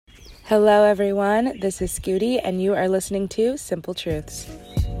Hello everyone, this is Scooty and you are listening to Simple Truths.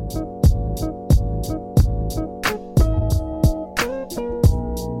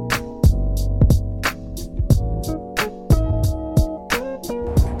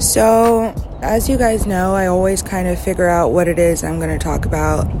 So, as you guys know, I always kind of figure out what it is I'm going to talk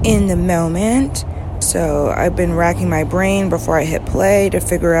about in the moment. So, I've been racking my brain before I hit play to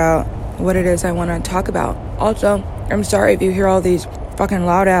figure out what it is I want to talk about. Also, I'm sorry if you hear all these fucking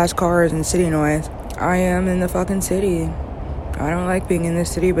loud ass cars and city noise. I am in the fucking city. I don't like being in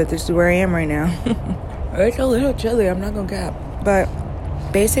this city, but this is where I am right now. It's a little chilly, I'm not gonna cap. But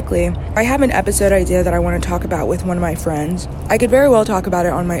basically, I have an episode idea that I want to talk about with one of my friends. I could very well talk about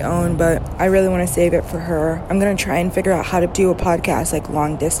it on my own, but I really want to save it for her. I'm going to try and figure out how to do a podcast like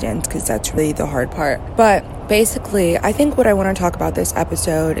long distance, because that's really the hard part. But basically, I think what I want to talk about this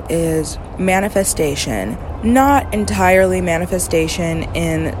episode is manifestation. Not entirely manifestation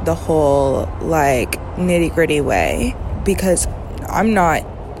in the whole like nitty-gritty way, because I'm not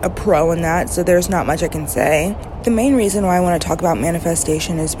a pro in that, so there's not much I can say. The main reason why I want to talk about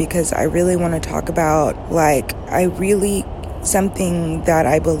manifestation is because I really want to talk about something that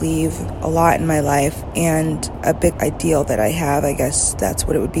I believe a lot in my life, and a big ideal that I have, I guess that's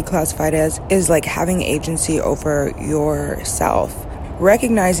what it would be classified as, is like having agency over yourself.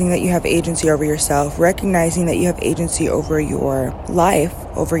 Recognizing that you have agency over yourself, recognizing that you have agency over your life,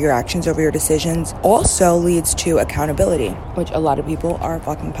 over your actions, over your decisions, also leads to accountability, which a lot of people are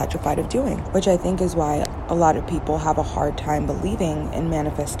fucking petrified of doing, which I think is why a lot of people have a hard time believing in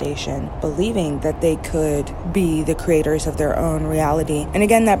manifestation, believing that they could be the creators of their own reality. And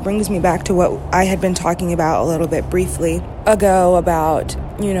again, that brings me back to what I had been talking about a little bit briefly ago about,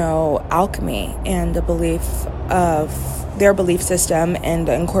 alchemy and the belief of their belief system and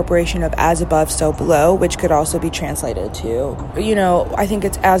the incorporation of as above, so below, which could also be translated to, I think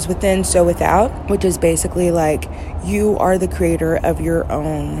it's as within, so without, which is basically like you are the creator of your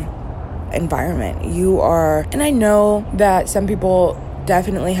own environment. You are, and I know that some people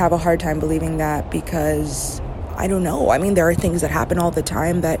definitely have a hard time believing that because, I don't know, there are things that happen all the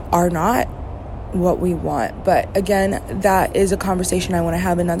time that are not what we want. But again, that is a conversation I want to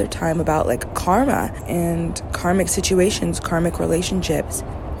have another time about like karma and karmic situations, karmic relationships,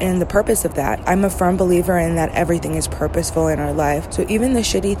 and the purpose of that. I'm a firm believer in that everything is purposeful in our life. So even the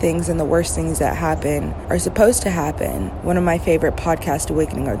shitty things and the worst things that happen are supposed to happen. One of my favorite podcasts,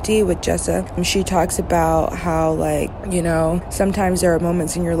 Awakening OD with Jessa, she talks about how sometimes there are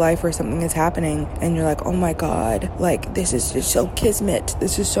moments in your life where something is happening and you're like, oh my God, like this is just so kismet.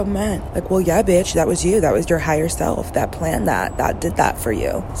 This is so meant. Like, well, yeah, bitch, that was you. That was your higher self that planned that did that for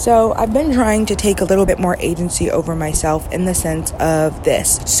you. So I've been trying to take a little bit more agency over myself in the sense of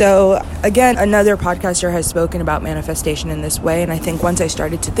this. So again, another podcaster has spoken about manifestation in this way, and I think once I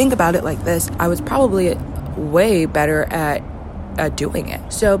started to think about it like this, I was probably way better at doing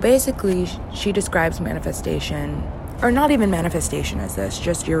it. So basically, she describes manifestation, or not even manifestation as this,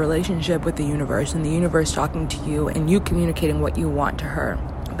 just your relationship with the universe, and the universe talking to you and you communicating what you want to her.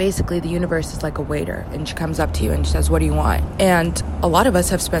 Basically, the universe is like a waiter, and she comes up to you and she says, what do you want? And a lot of us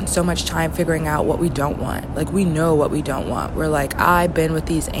have spent so much time figuring out what we don't want. Like, we know what we don't want. We're like, I've been with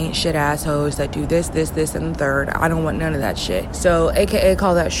these ain't shit assholes that do this, and the third. I don't want none of that shit. So, AKA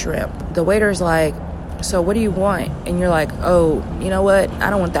call that shrimp. The waiter's like, so what do you want? And you're like, oh, you know what? I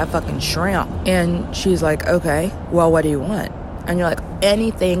don't want that fucking shrimp. And she's like, okay, well, what do you want? And you're like,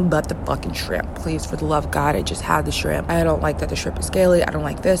 anything but the fucking shrimp. Please, for the love of God, I just had the shrimp. I don't like that the shrimp is scaly. I don't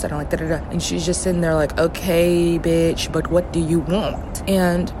like this. I don't like da-da-da. And she's just sitting there like, okay, bitch, but what do you want?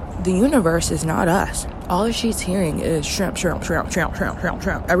 And the universe is not us. All she's hearing is shrimp, shrimp, shrimp, shrimp, shrimp, shrimp,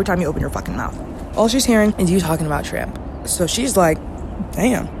 shrimp. Every time you open your fucking mouth. All she's hearing is you talking about shrimp. So she's like,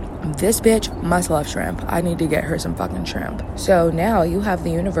 damn, this bitch must love shrimp. I need to get her some fucking shrimp. So now you have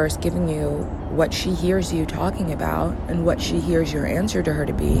the universe giving you what she hears you talking about and what she hears your answer to her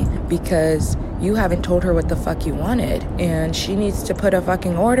to be, because you haven't told her what the fuck you wanted, and she needs to put a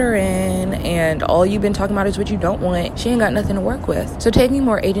fucking order in, and all you've been talking about is what you don't want. She ain't got nothing to work with. So taking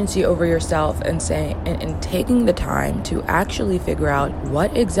more agency over yourself and saying and taking the time to actually figure out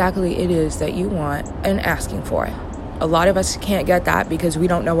what exactly it is that you want and asking for it. A lot of us can't get that because we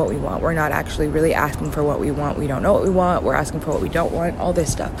don't know what we want. We're not actually really asking for what we want. We don't know what we want. We're asking for what we don't want, all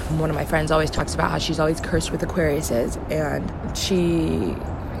this stuff. One of my friends always talks about how she's always cursed with Aquariuses, and she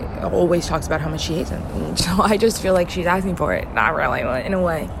always talks about how much she hates them. So I just feel like she's asking for it. Not really, in a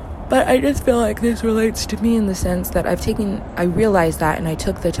way. But I just feel like this relates to me in the sense that I realized that, and I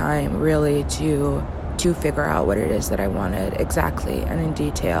took the time really to figure out what it is that I wanted exactly and in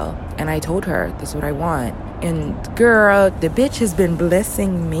detail. And I told her, this is what I want. And girl, the bitch has been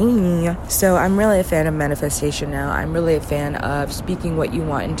blessing me. So I'm really a fan of manifestation now. I'm really a fan of speaking what you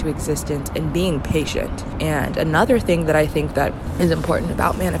want into existence and being patient. And another thing that I think that is important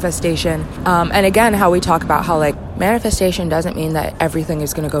about manifestation, and again, how we talk about how like manifestation doesn't mean that everything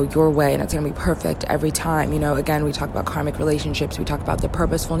is going to go your way and it's going to be perfect every time. Again, we talk about karmic relationships. We talk about the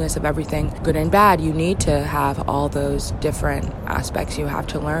purposefulness of everything, good and bad. You need to have all those different aspects you have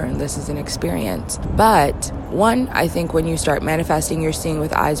to learn. This is an experience. But one, I think when you start manifesting, you're seeing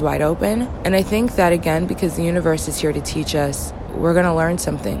with eyes wide open. And I think that, again, because the universe is here to teach us, we're going to learn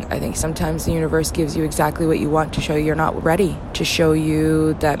something. I think sometimes the universe gives you exactly what you want to show you you're not ready, to show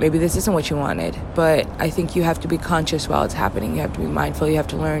you that maybe this isn't what you wanted. But I think you have to be conscious while it's happening. You have to be mindful. You have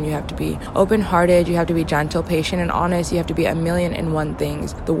to learn. You have to be open-hearted. You have to be gentle, patient, and honest. You have to be 1,000,001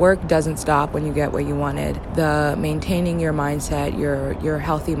 things. The work doesn't stop when you get what you wanted. The maintaining your mindset, your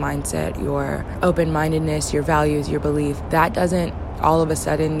healthy mindset, your open-mindedness, your values, your belief, that doesn't all of a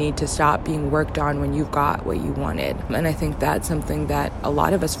sudden need to stop being worked on when you've got what you wanted. And I think that's something that a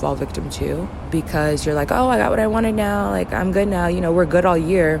lot of us fall victim to, because you're like, oh, I got what I wanted now, like I'm good now, we're good all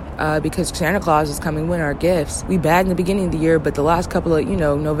year because Santa Claus is coming with our gifts. We bad in the beginning of the year, but the last couple of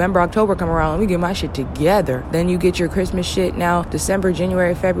November, October come around, let me get my shit together. Then you get your Christmas shit now, December,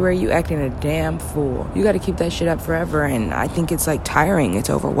 January, February, you acting a damn fool. You got to keep that shit up forever. And I think it's like tiring,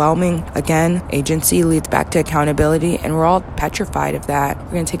 it's overwhelming. Again, agency leads back to accountability, and we're all petrified of that.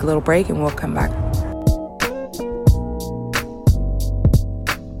 We're going to take a little break and we'll come back.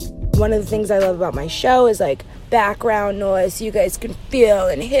 One of the things I love about my show is like background noise. You guys can feel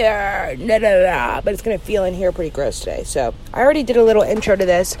and hear, but it's going to feel and hear pretty gross today. So I already did a little intro to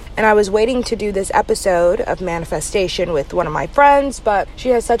this, and I was waiting to do this episode of manifestation with one of my friends, but she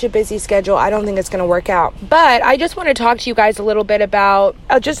has such a busy schedule. I don't think it's going to work out. But I just want to talk to you guys a little bit about,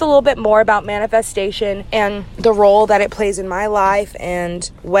 just a little bit more about manifestation and the role that it plays in my life,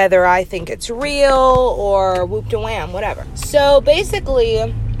 and whether I think it's real or whoop-de-wham, whatever. So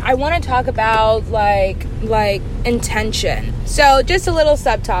basically, I want to talk about like intention. So just a little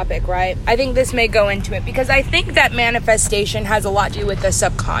subtopic, right? I think this may go into it because I think that manifestation has a lot to do with the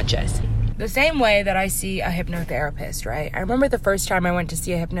subconscious. The same way that I see a hypnotherapist, right? I remember the first time I went to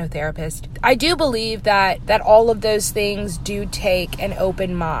see a hypnotherapist. I do believe that all of those things do take an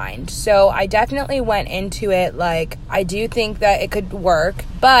open mind. So I definitely went into it like, I do think that it could work.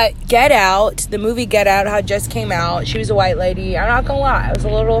 But Get Out, the movie Get Out, had just came out. She was a white lady. I'm not gonna lie, I was a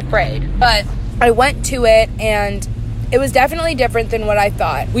little afraid. But I went to it, and it was definitely different than what I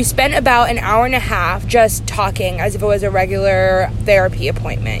thought. We spent about an hour and a half just talking as if it was a regular therapy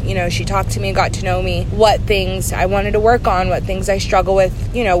appointment. She talked to me, got to know me, what things I wanted to work on, what things I struggle with,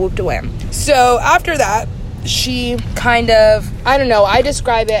 whoop-de-wham. So after that, she kind of, I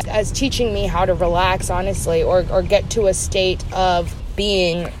describe it as teaching me how to relax, honestly, or get to a state of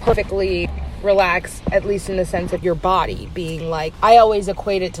being perfectly relax, at least in the sense of your body being like, I always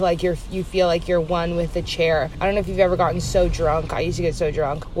equate it to like you feel like you're one with the chair. I don't know if you've ever gotten so drunk. I used to get so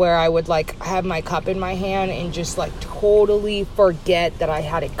drunk where I would like have my cup in my hand and just like totally forget that I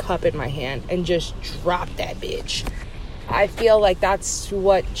had a cup in my hand and just drop that bitch. I feel like that's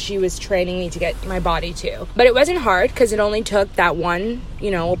what she was training me to get my body to. But it wasn't hard because it only took that one,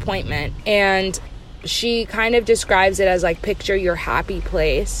 appointment. And she kind of describes it as like, picture your happy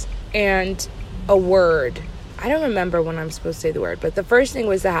place and a word. I don't remember when I'm supposed to say the word, but the first thing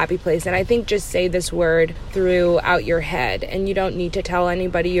was the happy place. And I think just say this word throughout your head, and you don't need to tell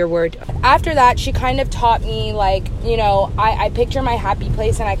anybody your word. After that, she kind of taught me like, I picture my happy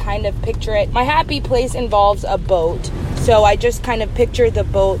place, and I kind of picture it. My happy place involves a boat. So I just kind of picture the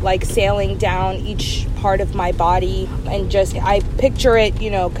boat like sailing down each part of my body, and I picture it,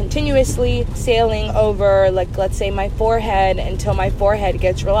 continuously sailing over, like, let's say my forehead until my forehead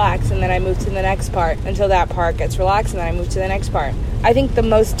gets relaxed, and then I move to the next part until that part gets relaxed, and then I move to the next part. I think the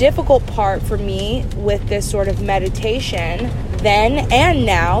most difficult part for me with this sort of meditation, then and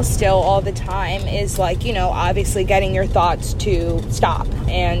now, still all the time, is like, obviously getting your thoughts to stop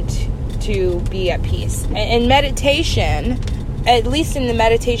and to be at peace. And meditation, at least in the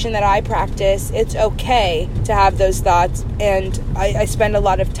meditation that I practice, it's okay to have those thoughts. And I spend a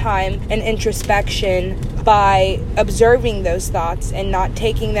lot of time in introspection by observing those thoughts and not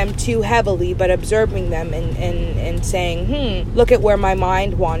taking them too heavily, but observing them and saying, look at where my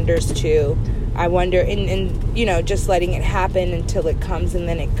mind wanders to. I wonder, and just letting it happen until it comes and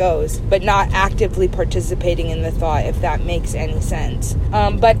then it goes, but not actively participating in the thought, if that makes any sense.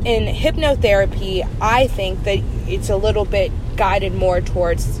 But in hypnotherapy, I think that it's a little bit guided more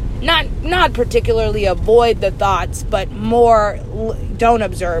towards not particularly avoid the thoughts, but more don't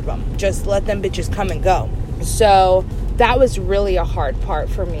observe them. Just let them bitches come and go. So that was really a hard part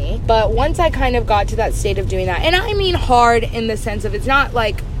for me. But once I kind of got to that state of doing that, and I mean hard in the sense of, it's not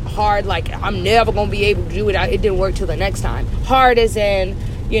like hard like I'm never gonna be able to do it, it didn't work till the next time. Hard as in,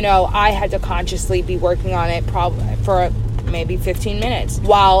 I had to consciously be working on it probably for maybe 15 minutes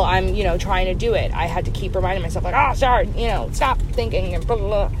while I'm, trying to do it. I had to keep reminding myself, like, sorry, stop thinking and blah,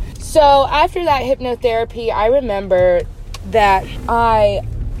 blah, blah. So after that hypnotherapy, I remember that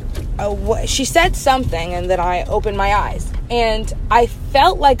she said something, and then I opened my eyes, and I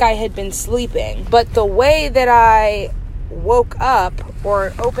felt like I had been sleeping, but the way that I woke up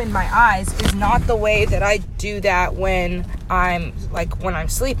or opened my eyes is not the way that I do that when I'm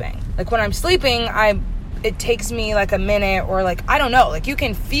sleeping. Like, when I'm sleeping, it takes me like a minute, or like, I don't know, like you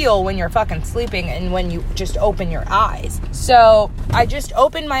can feel when you're fucking sleeping and when you just open your eyes. So I just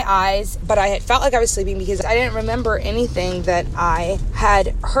opened my eyes, but I had felt like I was sleeping because I didn't remember anything that I had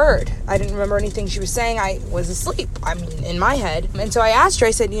heard. I didn't remember anything she was saying. I was asleep, in my head. And so I asked her,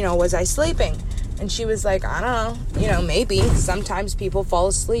 I said, was I sleeping? And she was like, I don't know, maybe. Sometimes people fall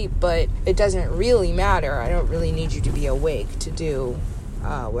asleep, but it doesn't really matter. I don't really need you to be awake to do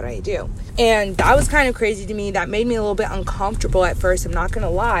what I do. And that was kind of crazy to me. That made me a little bit uncomfortable at first, I'm not gonna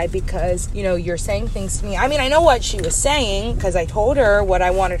lie, because you're saying things to me. I know what she was saying because I told her what I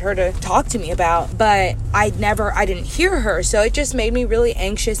wanted her to talk to me about, but I didn't hear her. So it just made me really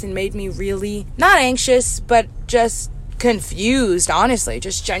anxious, and made me really not anxious, but just confused, honestly,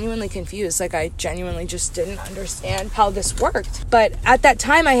 just genuinely confused. Like, I genuinely just didn't understand how this worked. But at that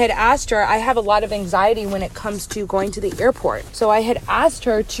time, I had asked her, I have a lot of anxiety when it comes to going to the airport. So I had asked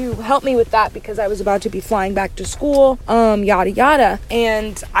her to help me with that because I was about to be flying back to school, yada, yada.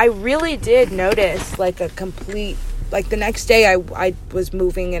 And I really did notice like a complete, like the next day I was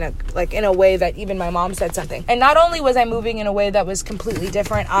moving in a way that even my mom said something. And not only was I moving in a way that was completely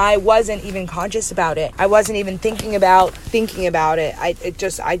different, I wasn't even conscious about it. I wasn't even thinking about it. I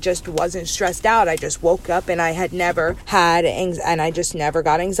just wasn't stressed out. I just woke up and I had never had and I just never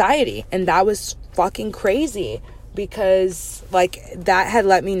got anxiety. And that was fucking crazy. Because that had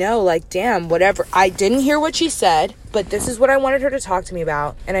let me know, damn, whatever. I didn't hear what she said, but this is what I wanted her to talk to me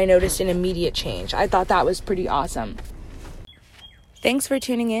about. And I noticed an immediate change. I thought that was pretty awesome. Thanks for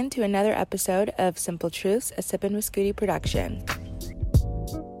tuning in to another episode of Simple Truths, a Sippin' with Scooty production.